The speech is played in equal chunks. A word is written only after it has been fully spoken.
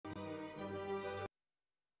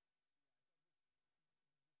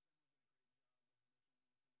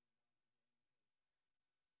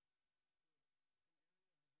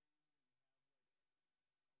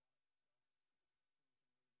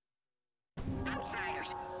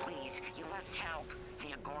must help. The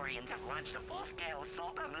Agorians have launched a full-scale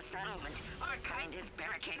assault on the settlement. Our kind has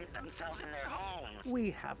barricaded themselves in their homes.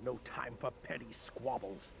 We have no time for petty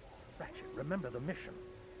squabbles. Ratchet, remember the mission.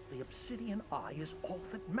 The Obsidian Eye is all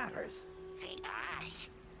that matters. The Eye?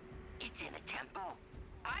 It's in a temple.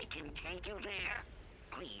 I can take you there.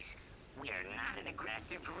 Please, we are not an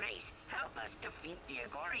aggressive race. Help us defeat the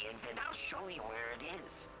Agorians and I'll show you where it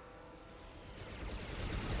is.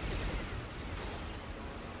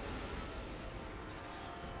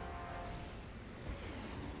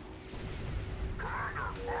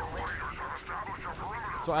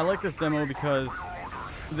 So I like this demo because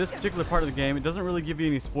this particular part of the game, it doesn't really give you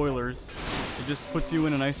any spoilers. It just puts you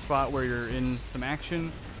in a nice spot where you're in some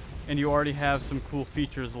action, and you already have some cool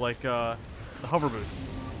features like the hover boots.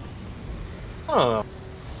 Oh.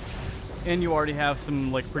 And you already have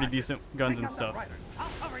some like pretty decent guns and stuff.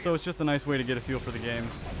 So it's just a nice way to get a feel for the game.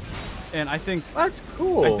 And I think that's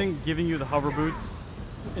cool. I think giving you the hover boots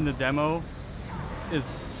in the demo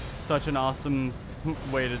is such an awesome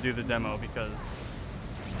way to do the demo, because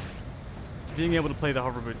being able to play the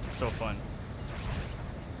hover boots is so fun.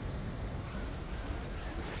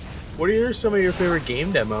 What are some of your favorite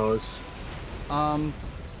game demos? Well,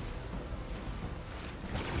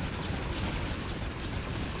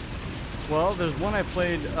 there's one I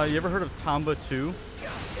played. You ever heard of Tomba 2?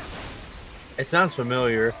 It sounds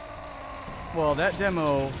familiar. Well, that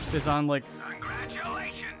demo is on like.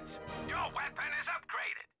 Congratulations! Your weapon is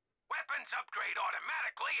upgraded. Weapons upgrade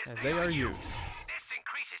automatically as they are used. This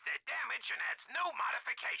increases their damage and adds new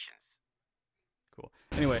modifications. Cool.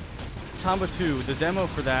 Anyway, Tomba 2, the demo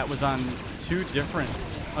for that was on 2 different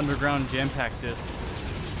underground jam-pack discs,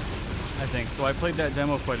 I think. So I played that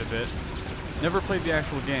demo quite a bit. Never played the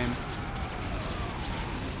actual game.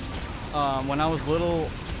 When I was little,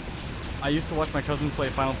 I used to watch my cousin play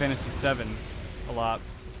Final Fantasy VII a lot,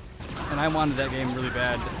 and I wanted that game really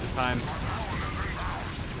bad at the time.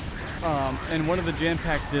 And one of the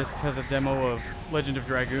jam-pack discs has a demo of Legend of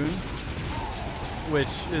Dragoon, which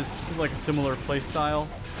is like a similar play style,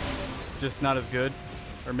 just not as good,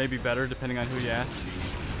 or maybe better depending on who you ask.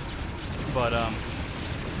 But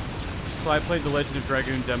so I played the Legend of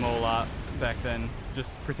Dragoon demo a lot back then,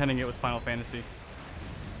 just pretending it was Final Fantasy.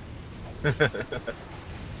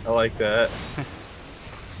 I like that.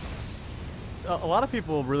 A lot of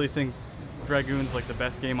people really think Dragoon's like the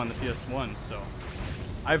best game on the PS1, so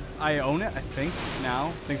I own it, I think, now.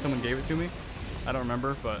 I think someone gave it to me. I don't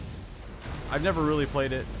remember, but I've never really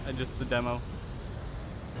played it, just the demo.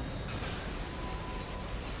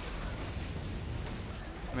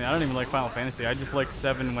 I mean, I don't even like Final Fantasy. I just liked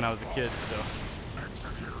 7 when I was a kid, so.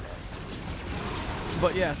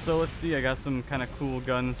 But yeah, so let's see. I got some kind of cool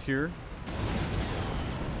guns here.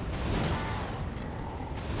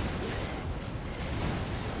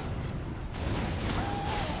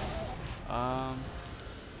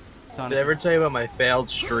 Did I ever tell you about my failed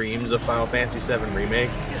streams of Final Fantasy VII Remake?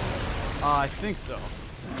 I think so.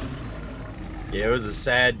 Yeah, it was a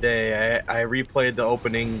sad day. I replayed the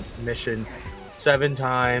opening mission 7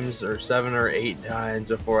 times, or 7 or 8 times,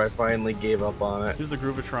 before I finally gave up on it. Here's the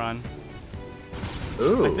Groovatron.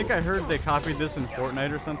 Ooh. I think I heard they copied this in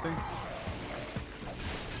Fortnite or something.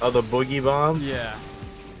 Oh, the Boogie Bomb? Yeah.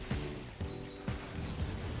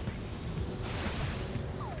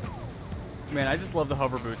 Man, I just love the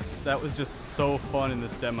hover boots. That was just so fun in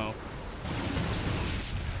this demo.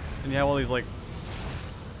 And you have all these like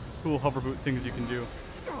cool hover boot things you can do.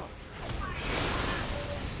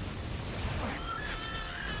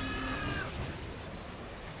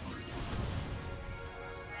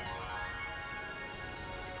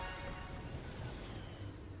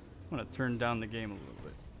 I'm gonna turn down the game a little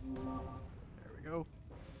bit. There we go.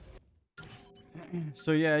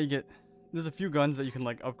 So yeah, you get, there's a few guns that you can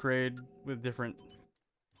like upgrade with different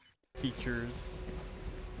features.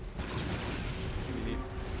 Pretty neat.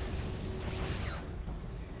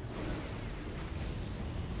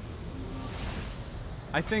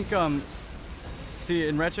 I think see,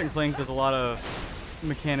 in Ratchet and Clank there's a lot of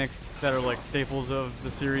mechanics that are like staples of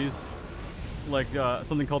the series, like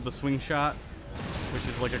something called the swing shot, which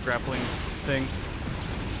is like a grappling thing.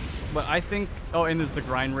 But I think, oh, and there's the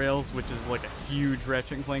grind rails, which is like a huge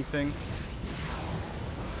Ratchet and Clank thing.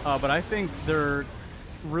 But I think they're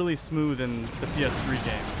really smooth in the PS3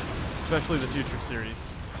 games, especially the Future series.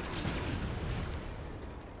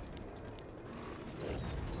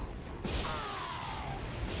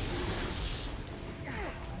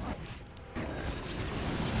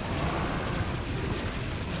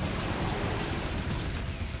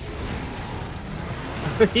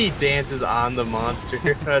 He dances on the monster.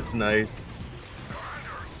 That's nice.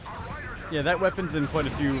 Yeah, that weapon's in quite a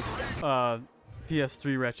few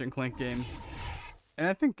PS3 Ratchet and Clank games. And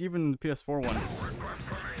I think even the PS4 one.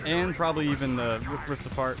 And probably even the Rift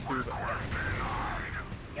Apart too.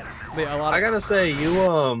 But yeah, I gotta say,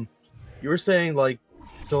 you were saying like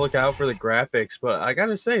to look out for the graphics, but I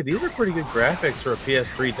gotta say these are pretty good graphics for a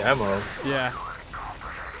PS3 demo. Yeah.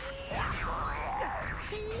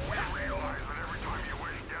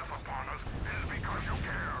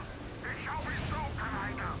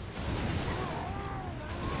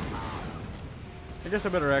 I guess I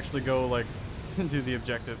better actually go like do the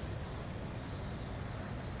objective.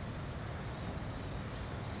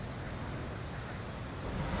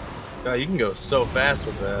 God, you can go so fast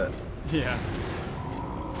with that. Yeah.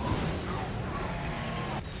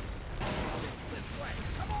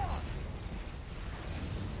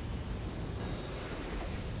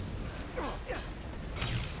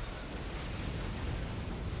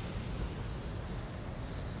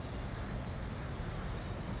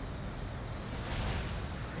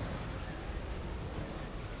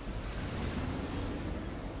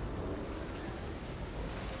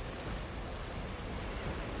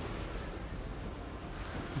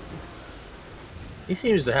 He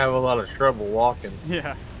seems to have a lot of trouble walking.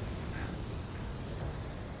 Yeah.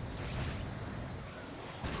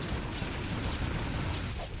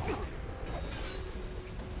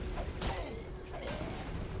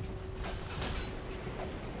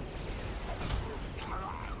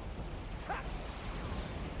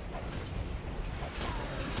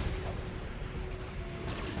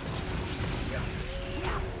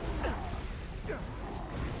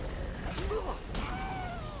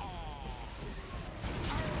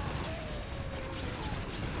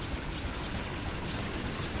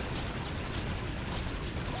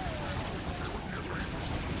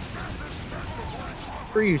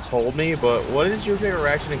 You told me, but what is your favorite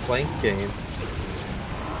Ratchet and Clank game?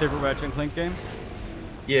 Favorite Ratchet and Clank game?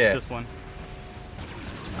 Yeah. This one.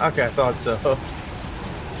 Okay, I thought so.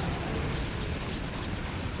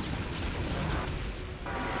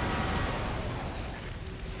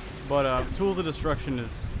 But Tool of Destruction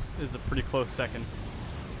is a pretty close second.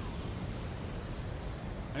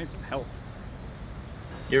 I need some health.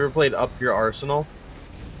 You ever played Up Your Arsenal?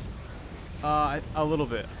 A little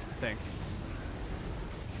bit, I think.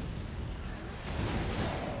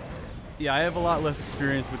 Yeah, I have a lot less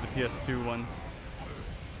experience with the PS2 ones.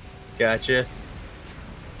 Gotcha.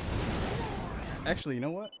 Actually, you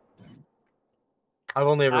know what? I've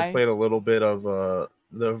only ever played a little bit of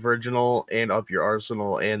the original and Up Your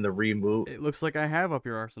Arsenal and the reboot. It looks like I have Up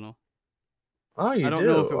Your Arsenal. Oh, you do? I don't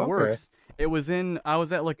know if it works. It was I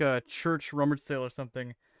was at like a church rummage sale or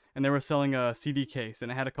something, and they were selling a CD case,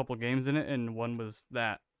 and it had a couple games in it, and one was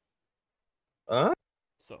that.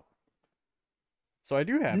 So I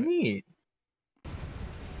do have it. Neat.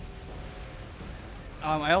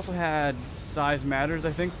 I also had Size Matters,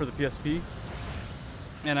 I think, for the PSP.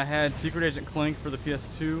 And I had Secret Agent Clank for the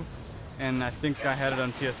PS2. And I think I had it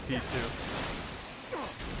on PSP too.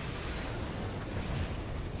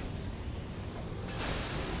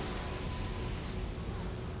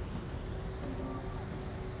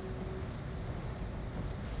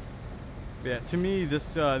 Yeah, to me,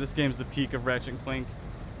 this game's the peak of Ratchet and Clank.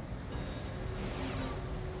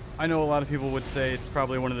 I know a lot of people would say it's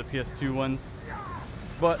probably one of the PS2 ones,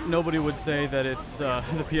 but nobody would say that it's the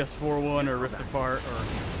PS4 one or Rift Apart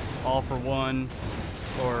or All for One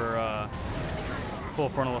or Full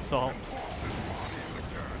Frontal Assault.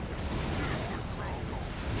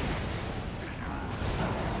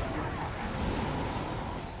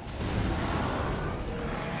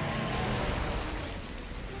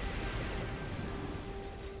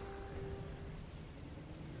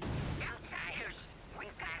 Outsiders,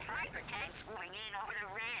 we've got hyper tanks going in over the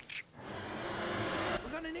ridge.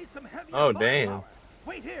 We're gonna need some heavy Oh, firepower. damn.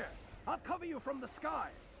 Wait here. I'll cover you from the sky.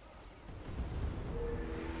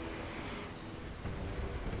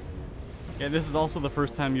 Yeah, this is also the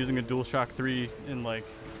first time using a DualShock 3 in like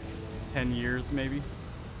 10 years, maybe.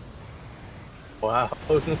 Wow.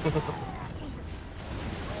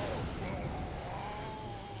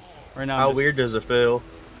 Right now, How weird does it feel?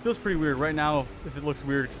 Feels pretty weird. Right now, if it looks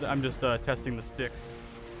weird, because I'm just testing the sticks.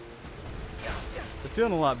 They're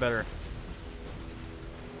feeling a lot better.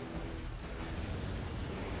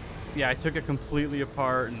 Yeah, I took it completely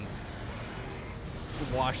apart and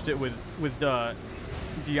washed it with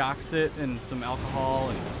deoxit and some alcohol,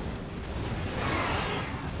 and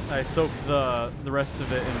I soaked the rest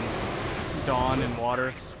of it in Dawn and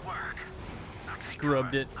water,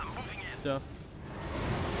 scrubbed it, stuff.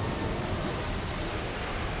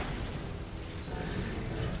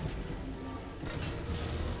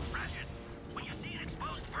 Ratchet, when you see an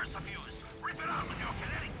exposed versa fuse, out with your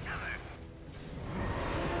kinetic tether.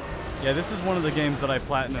 Yeah, this is one of the games that I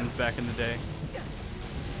platinumed back in the day.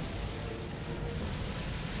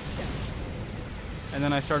 And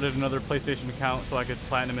then I started another PlayStation account so I could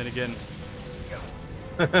platinum it again.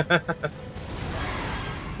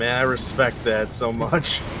 Man, I respect that so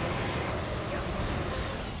much.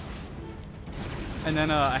 And then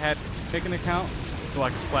I had to pick an account so I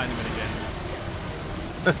could platinum it again.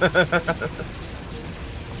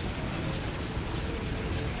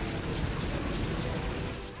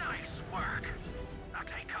 Nice work. Now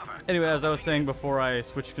take cover. Anyway, as I was saying before I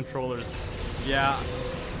switched controllers, yeah,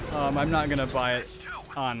 I'm not gonna buy it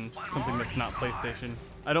on something that's not PlayStation.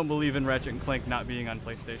 I don't believe in Ratchet and Clank not being on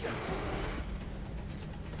PlayStation.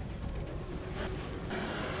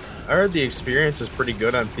 I heard the experience is pretty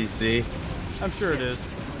good on PC. I'm sure it is.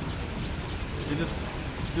 It just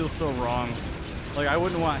feels so wrong. Like, I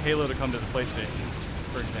wouldn't want Halo to come to the PlayStation,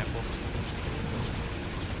 for example.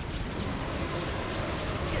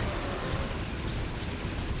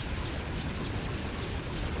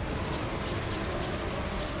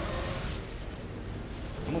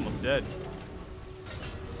 I'm almost dead.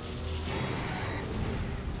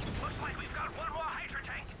 Looks like we've got one more Hydra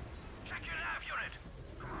tank. Check your nav unit.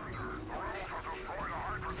 The rebels have destroyed a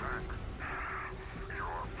Hydra tank.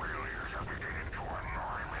 Your failures have begun to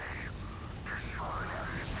annoy me. Destroy them,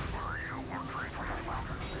 or you will drink from the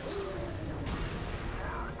fountain.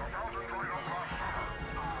 Sir, the fountain dried up last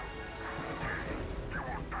summer. You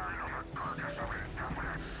will die of a carcass of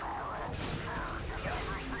indefinite sorrow. Sir, the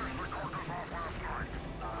soldiers finished the carcass off last night.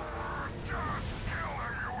 Just kill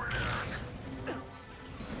them, you idiot!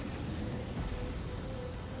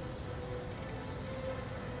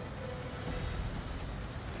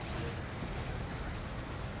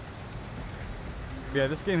 Yeah,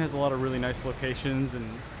 this game has a lot of really nice locations and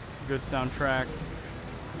good soundtrack.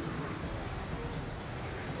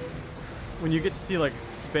 When you get to see like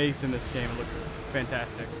space in this game, it looks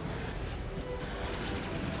fantastic.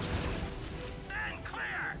 And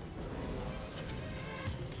clear.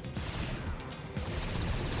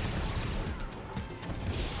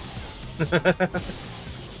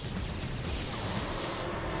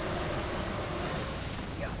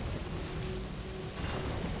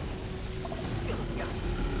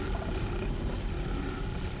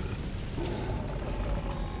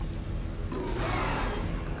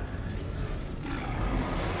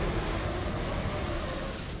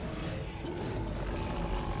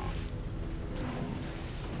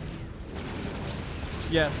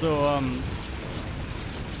 Yeah, so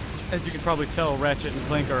as you can probably tell, Ratchet and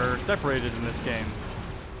Clank are separated in this game.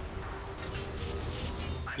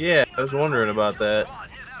 Yeah, I was wondering about that.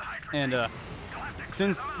 And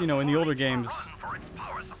since, you know, in the older games,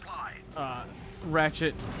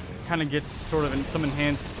 Ratchet kind of gets sort of some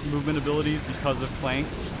enhanced movement abilities because of Clank.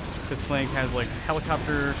 Because Clank has like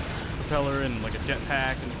helicopter propeller and like a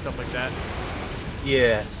jetpack and stuff like that.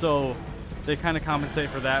 Yeah. So they kind of compensate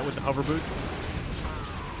for that with the hover boots.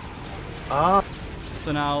 Ah.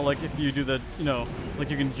 So now, like, if you do the, you know, like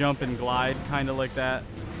you can jump and glide kind of like that.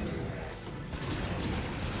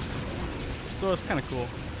 So it's kind of cool.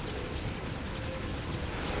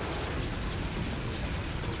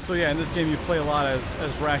 So yeah, in this game you play a lot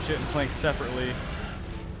as Ratchet and Clank separately.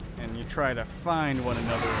 And you try to find one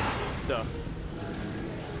another and stuff.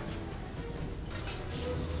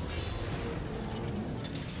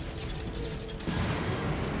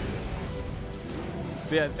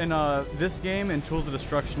 But yeah, and this game and Tools of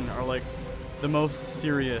Destruction are like the most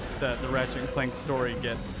serious that the Ratchet and Clank story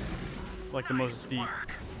gets. Like the most deep. Now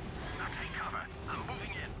take cover. I'm moving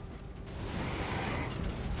in.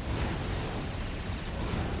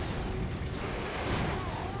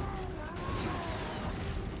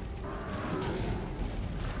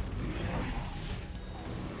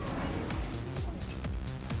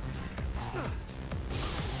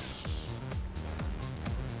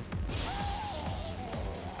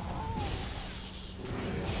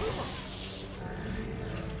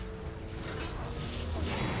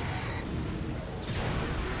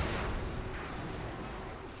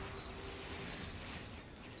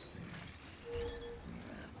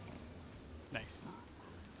 Nice.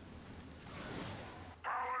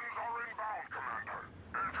 Talons are inbound, Commander.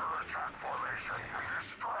 Enter attack formation and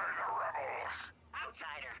destroy the rebels.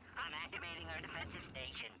 Outsider, I'm activating our defensive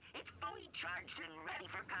station. It's fully charged and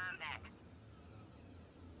ready for combat.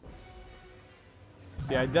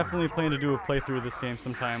 Yeah, I definitely plan to do a playthrough of this game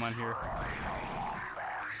sometime on here.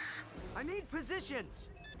 I need positions.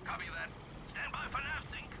 Copy that. Stand by for nav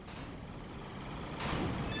sync.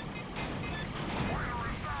 Where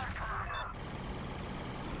is that, Commander?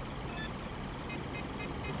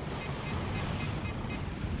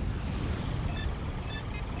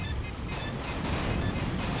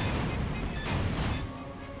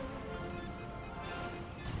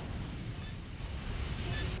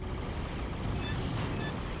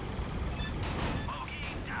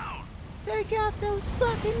 Take out those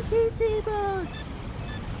fucking PT boats!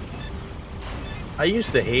 I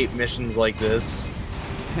used to hate missions like this.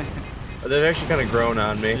 But they've actually kind of grown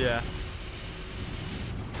on me. Yeah.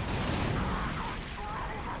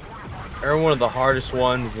 I remember one of the hardest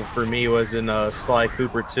ones for me was in Sly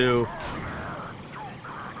Cooper 2.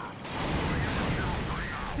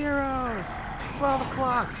 Zeros! 12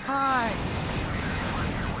 o'clock, high!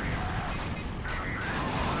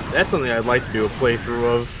 That's something I'd like to do a playthrough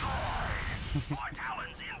of. Our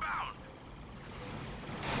Talons inbound.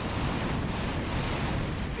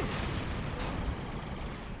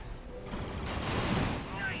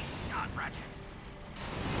 Nice shot, Ratchet.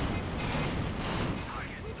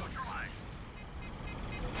 Target neutralized.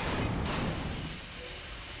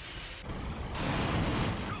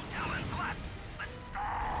 Two Talons left. Let's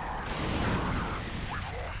We've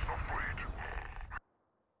lost the fleet.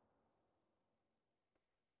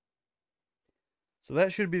 So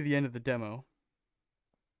that should be the end of the demo.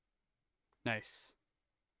 Nice.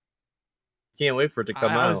 Can't wait for it to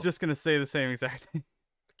come I out. was just gonna say the same exact thing.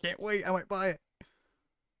 Can't wait. I might buy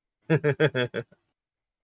it.